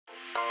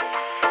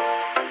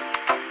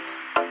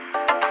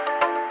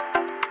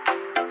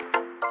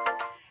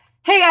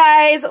Hey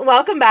guys,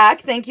 welcome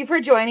back. Thank you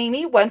for joining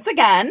me once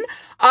again.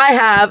 I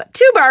have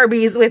two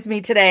Barbies with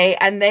me today,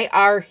 and they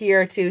are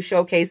here to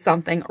showcase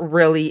something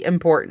really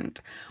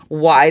important.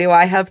 Why do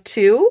I have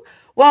two?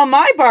 Well,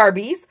 my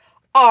Barbies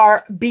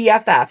are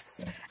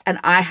BFFs, and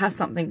I have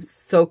something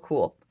so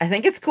cool. I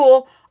think it's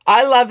cool.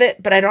 I love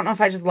it, but I don't know if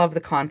I just love the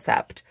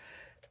concept.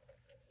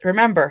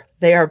 Remember,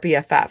 they are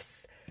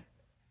BFFs.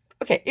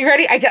 Okay, you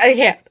ready? I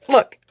can't.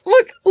 Look.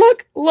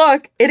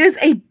 It is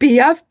a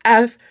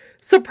BFF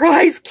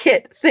surprise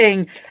kit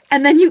thing.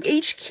 And then you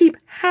each keep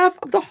half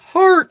of the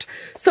heart.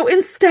 So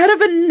instead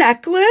of a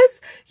necklace,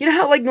 you know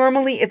how like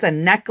normally it's a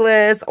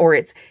necklace or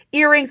it's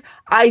earrings.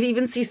 I've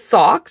even seen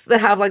socks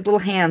that have like little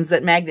hands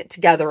that magnet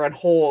together and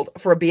hold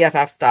for a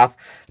BFF stuff.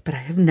 But I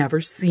have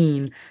never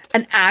seen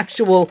an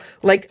actual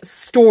like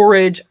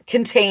storage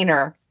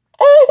container.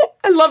 Oh,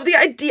 I love the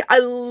idea. I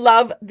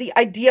love the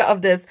idea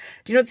of this.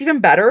 Do you know what's even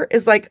better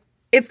is like,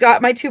 it's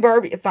got my two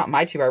Barbies. It's not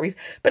my two Barbies,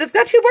 but it's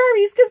got two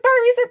Barbies because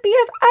Barbies are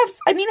BFFs.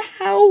 I mean,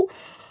 how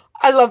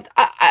I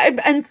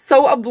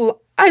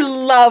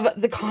love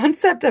the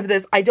concept of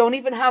this. I don't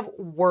even have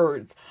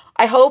words.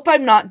 I hope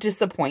I'm not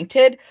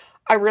disappointed.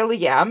 I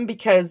really am,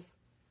 because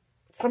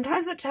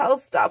sometimes Mattel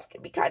stuff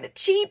can be kind of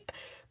cheap,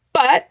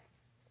 but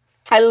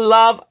I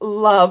love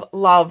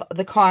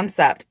the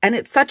concept. And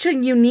it's such a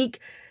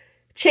unique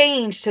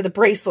change to the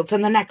bracelets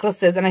and the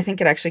necklaces. And I think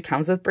it actually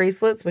comes with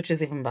bracelets, which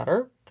is even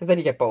better, because then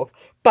you get both.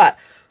 But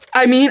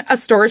I mean, a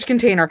storage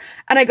container,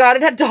 and I got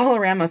it at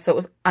Dollarama, so it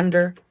was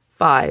under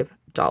 $5.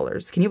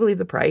 Can you believe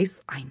the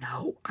price? I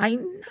know.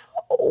 And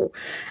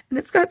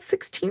it's got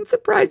 16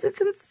 surprises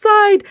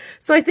inside.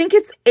 So I think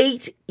it's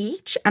 8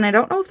 each, and I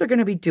don't know if they're going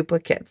to be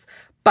duplicates.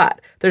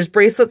 But there's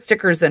bracelet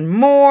stickers and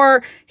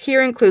more.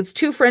 Here includes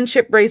 2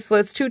 friendship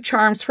bracelets, 2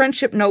 charms,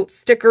 friendship notes,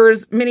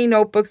 stickers, mini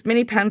notebooks,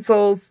 mini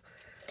pencils.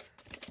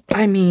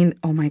 I mean,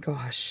 oh my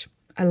gosh,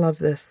 I love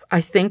this. I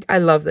think I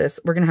love this.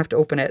 We're going to have to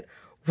open it.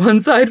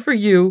 One side for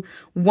you,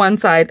 one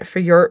side for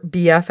your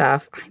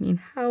BFF. I mean,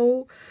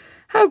 how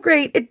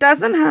great. It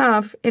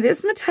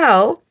is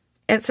Mattel.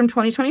 It's from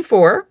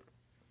 2024.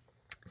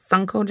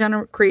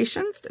 Sunco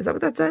Creations. Is that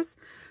what that says?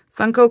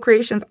 Sunco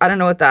Creations. I don't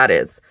know what that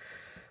is.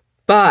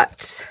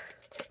 But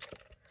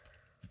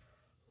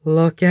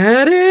look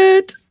at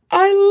it.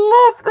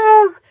 I love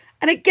those.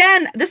 And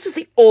again, this was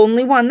the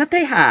only one that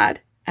they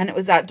had. And it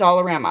was at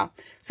Dollarama.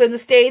 So in the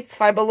States,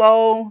 Five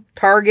Below,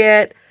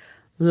 Target.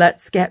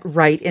 Let's get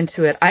right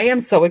into it. I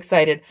am so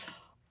excited.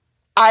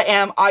 Like,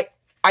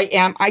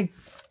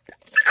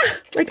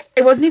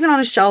 it wasn't even on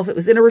a shelf. It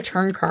was in a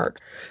return cart.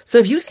 So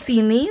have you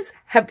seen these?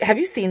 Have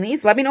you seen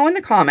these? Let me know in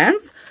the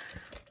comments.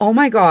 Oh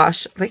my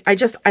gosh. Like, I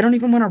don't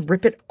even want to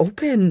rip it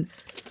open.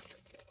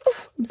 Oh,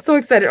 I'm so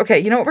excited. Okay,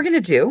 you know what we're going to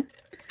do?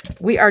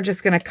 We are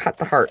just going to cut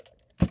the heart.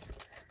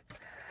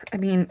 I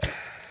mean...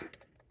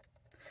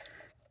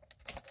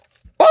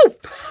 Oh,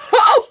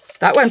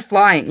 that went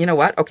flying. You know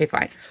what? Okay,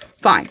 fine.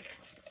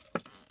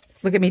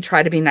 Look at me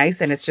try to be nice,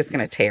 and it's just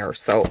going to tear.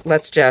 So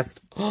let's just,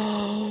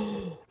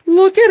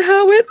 look at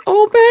how it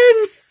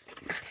opens.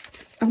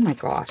 Oh my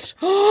gosh.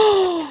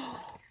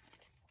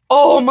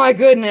 Oh my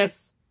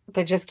goodness.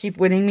 They just keep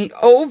winning me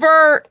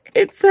over.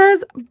 It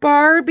says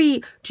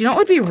Barbie. Do you know what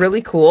would be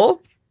really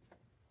cool?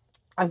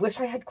 I wish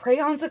I had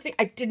crayons with me.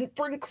 I didn't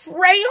bring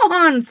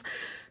crayons.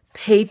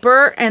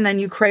 Paper, and then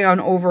you crayon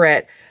over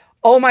it.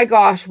 Oh my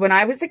gosh, when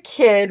I was a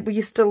kid, we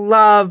used to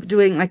love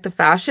doing like the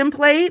fashion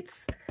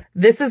plates.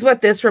 This is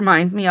what this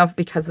reminds me of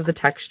because of the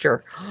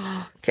texture.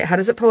 Okay, how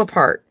does it pull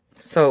apart?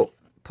 So,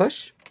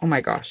 push. Oh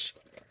my gosh.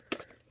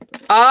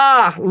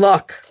 Ah,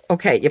 look.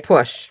 Okay, you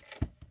push.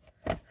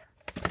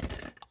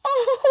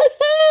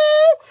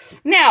 Oh.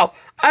 Now,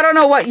 I don't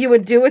know what you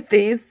would do with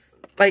these.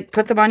 Like,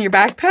 put them on your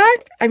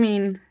backpack? I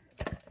mean,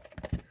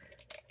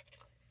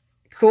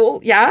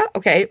 cool. Yeah?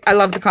 Okay, I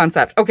love the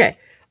concept. Okay.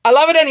 I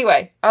love it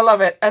anyway. I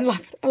love it.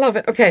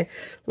 Okay,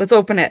 let's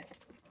open it.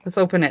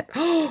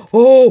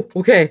 Oh,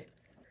 okay.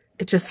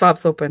 It just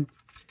slaps open.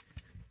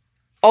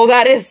 Oh,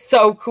 that is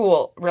so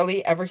cool.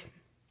 Really?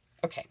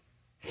 Okay.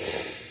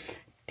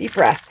 Deep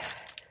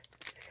breath.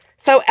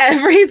 So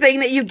everything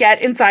that you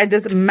get inside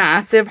this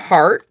massive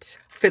heart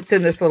fits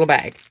in this little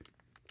bag.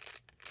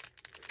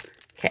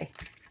 Okay.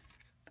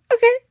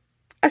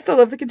 I still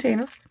love the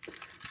container.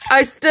 And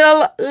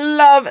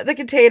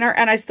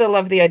I still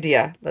love the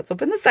idea. Let's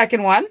open the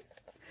second one.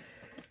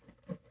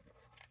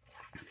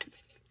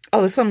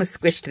 Oh, this one was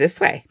squished this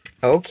way.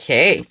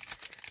 Okay.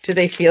 Do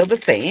they feel the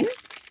same?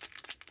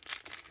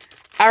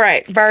 All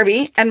right,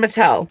 Barbie and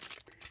Mattel.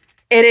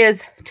 It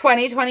is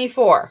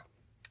 2024.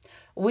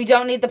 We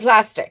don't need the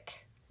plastic.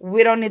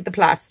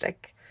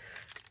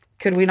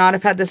 Could we not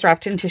have had this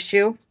wrapped in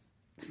tissue?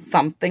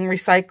 Something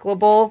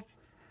recyclable.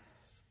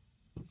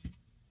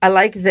 I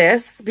like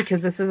this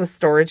because this is a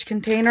storage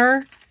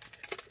container.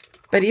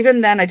 But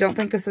even then, I don't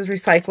think this is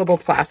recyclable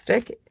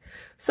plastic.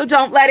 So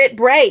don't let it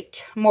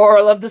break.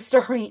 Moral of the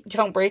story,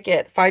 don't break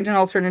it. Find an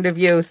alternative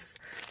use.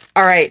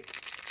 All right,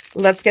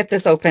 let's get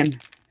this open. Do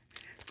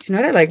you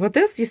know what I like about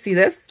this? You see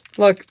this?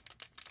 Look.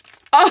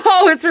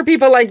 Oh, it's for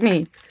people like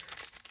me.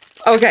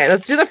 Okay,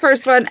 let's do the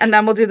first one and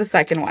then we'll do the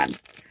second one.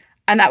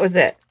 And that was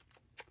it.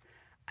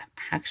 I'm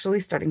actually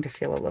starting to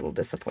feel a little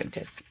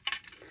disappointed.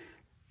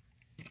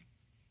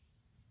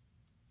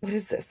 What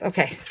is this?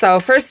 Okay, so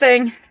first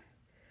thing,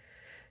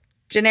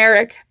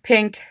 generic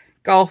pink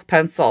golf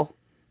pencil.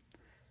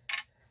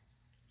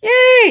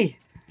 Yay!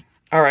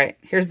 All right,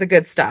 here's the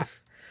good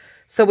stuff.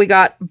 So we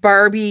got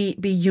Barbie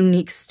Be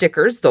Unique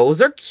stickers.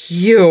 Those are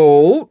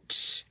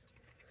cute.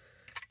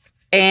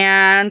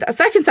 And a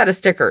second set of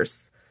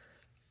stickers.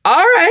 All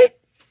right.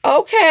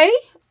 Okay.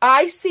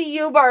 I see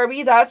you,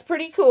 Barbie. That's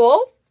pretty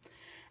cool.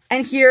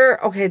 And here,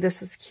 okay,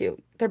 this is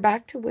cute. They're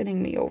back to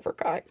winning me over,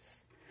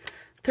 guys.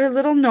 They're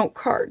little note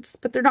cards,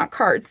 but they're not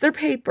cards. They're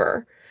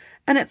paper.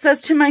 And it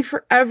says, to my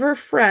forever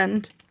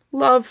friend,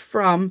 love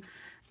from.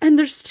 And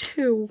there's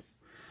 2.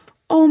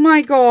 Oh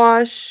my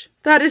gosh.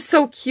 That is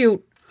so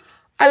cute.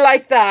 I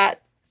like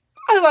that.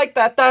 I like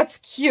that. That's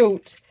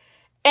cute.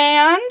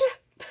 And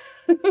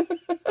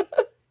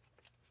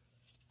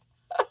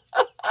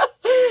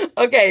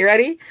okay,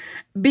 ready?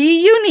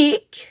 Be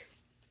unique.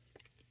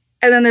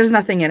 And then there's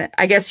nothing in it.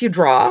 I guess you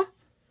draw.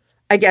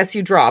 I guess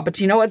you draw. But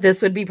do you know what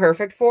this would be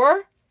perfect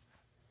for?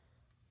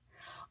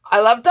 I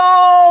love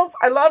dolls.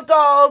 I love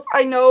dolls.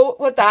 I know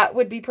what that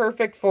would be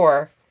perfect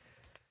for.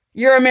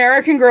 Your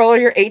American Girl or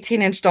your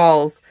 18-inch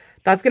dolls.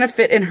 That's going to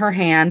fit in her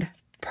hand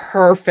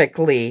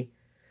perfectly.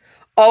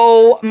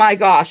 Oh my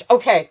gosh.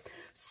 Okay.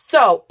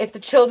 So if the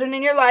children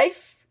in your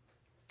life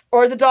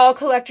or the doll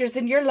collectors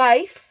in your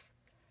life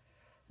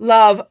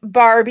love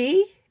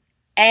Barbie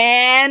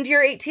and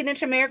your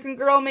 18-inch American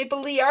Girl,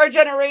 Maple Leaf, our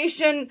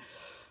generation,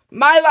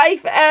 my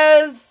life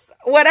as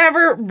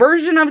whatever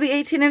version of the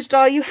 18-inch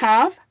doll you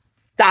have,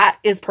 that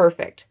is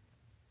perfect.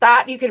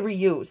 That you could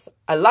reuse.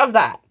 I love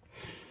that.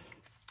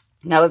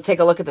 Now let's take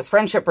a look at this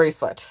friendship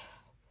bracelet.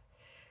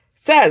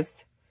 It says,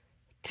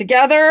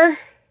 together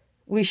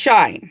we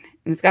shine.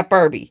 And it's got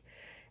Barbie.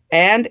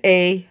 And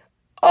a,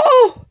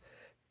 oh,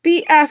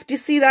 BF. Do you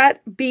see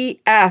that?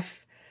 BF.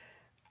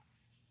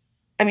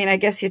 I mean, I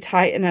guess you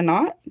tie it in a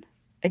knot.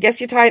 I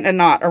guess you tie it in a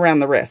knot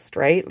around the wrist,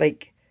 right?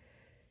 Like,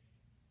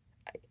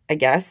 I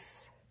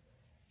guess.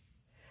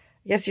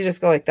 I guess you just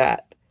go like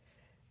that.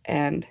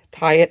 And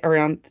tie it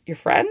around your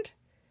friend.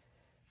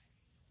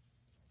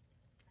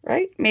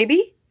 Right?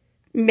 Maybe?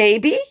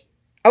 Maybe?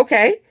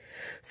 Okay.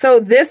 So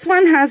this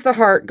one has the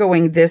heart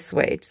going this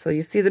way. So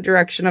you see the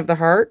direction of the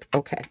heart?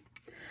 Okay.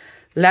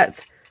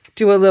 Let's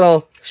do a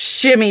little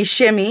shimmy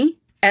shimmy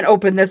and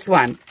open this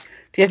one.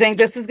 Do you think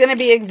this is going to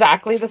be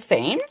exactly the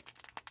same?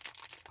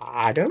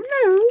 I don't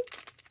know.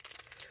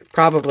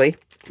 Probably.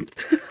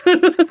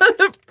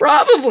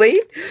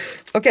 Probably.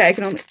 Okay, I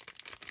can only...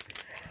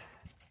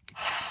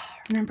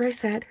 Remember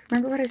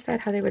what I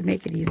said, how they would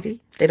make it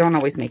easy? They don't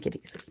always make it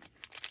easy.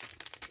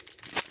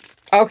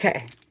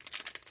 Okay.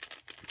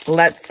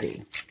 Let's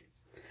see.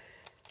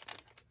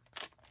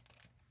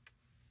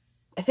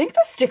 I think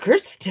the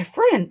stickers are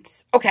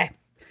different. Okay.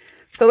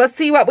 So let's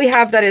see what we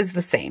have that is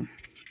the same.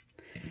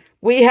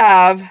 We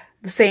have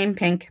the same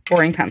pink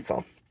boring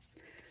pencil.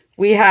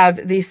 We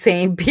have the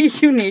same Be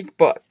Unique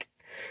book.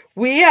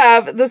 We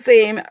have the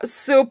same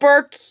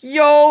super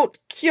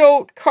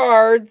cute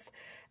cards.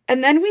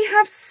 And then we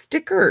have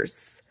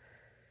stickers.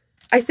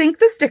 I think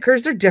the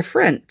stickers are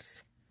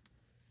different.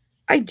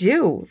 I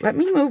do. Let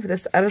me move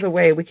this out of the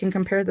way. We can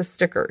compare the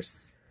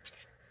stickers.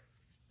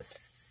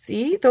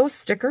 See, those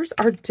stickers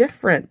are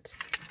different.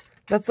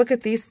 Let's look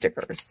at these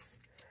stickers.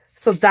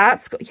 So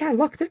that's, yeah,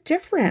 look, they're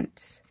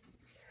different.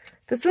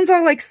 This one's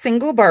all like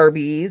single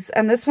Barbies,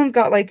 and this one's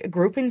got like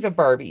groupings of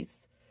Barbies.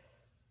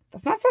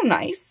 That's not so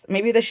nice.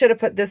 Maybe they should have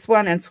put this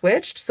one and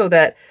switched so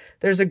that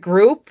there's a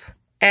group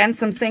and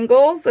some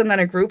singles, and then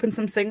a group and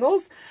some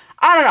singles.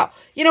 I don't know.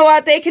 You know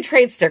what? They could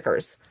trade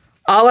stickers.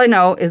 All I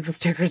know is the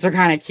stickers are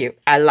kind of cute.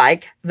 I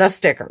like the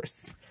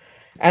stickers.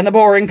 And the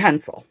boring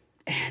pencil.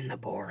 And the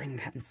boring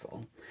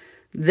pencil.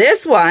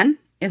 This one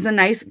is a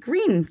nice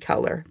green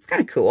color. It's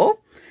kind of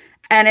cool.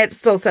 And it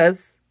still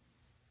says,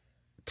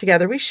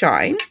 together we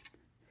shine.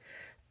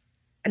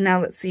 And now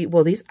let's see.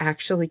 Will these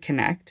actually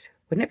connect?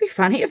 Wouldn't it be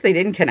funny if they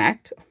didn't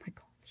connect? Oh my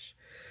gosh.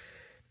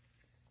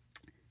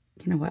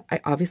 You know what?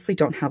 I obviously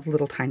don't have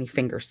little tiny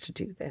fingers to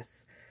do this.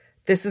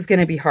 This is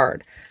going to be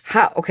hard.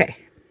 How? Okay.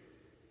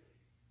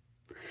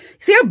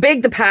 See how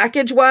big the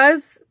package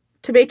was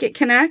to make it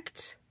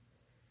connect?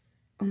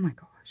 Oh my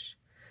gosh.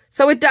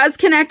 So it does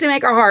connect and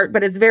make a heart,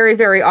 but it's very,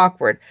 very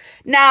awkward.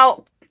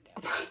 Now,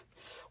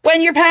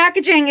 when your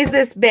packaging is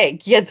this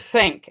big, you'd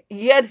think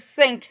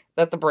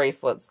that the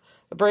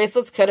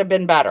bracelets could have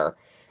been better.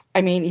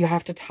 I mean, you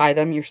have to tie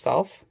them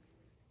yourself.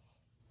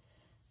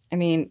 I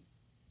mean,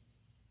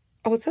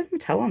 oh, it says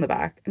Mattel on the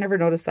back. I never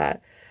noticed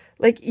that.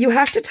 Like, you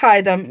have to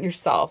tie them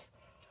yourself.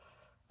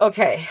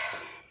 Okay.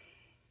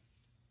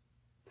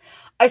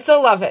 I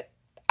still love it.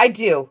 I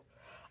do.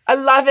 I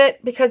love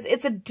it because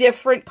it's a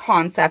different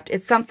concept.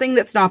 It's something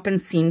that's not been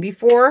seen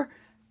before.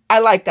 I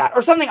like that.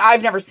 Or something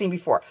I've never seen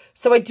before.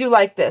 So I do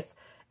like this.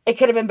 It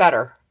could have been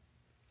better.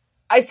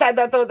 I said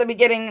that though at the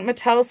beginning.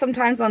 Mattel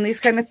sometimes on these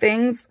kind of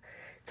things,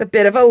 it's a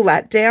bit of a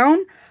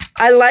letdown.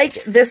 I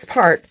like this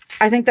part.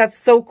 I think that's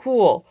so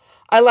cool.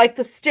 I like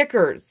the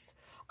stickers.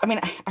 I mean,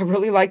 I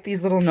really like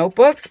these little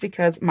notebooks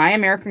because my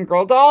American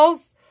Girl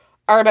dolls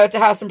are about to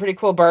have some pretty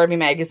cool Barbie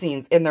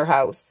magazines in their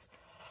house.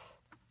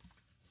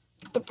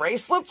 The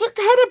bracelets are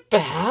kind of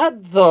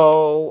bad,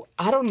 though.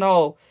 I don't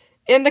know.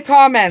 In the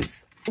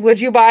comments, would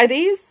you buy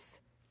these?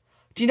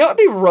 Do you know what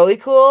would be really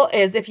cool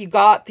is if you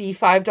got the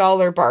 $5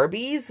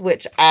 Barbies,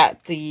 which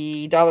at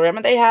the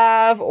Dollarama they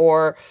have,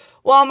 or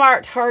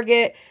Walmart,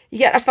 Target, you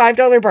get a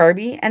 $5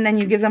 Barbie, and then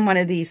you give them one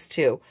of these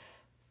too.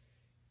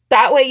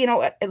 That way, you know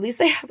what, at least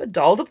they have a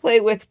doll to play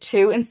with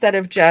too, instead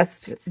of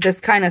just this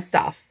kind of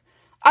stuff.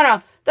 I don't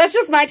know. That's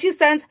just my 2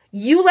 cents.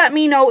 You let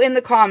me know in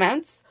the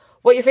comments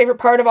what your favorite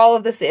part of all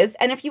of this is,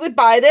 and if you would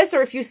buy this,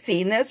 or if you've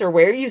seen this, or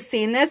where you've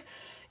seen this.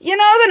 You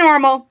know the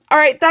normal. All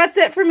right, that's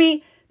it for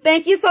me.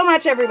 Thank you so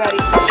much, everybody.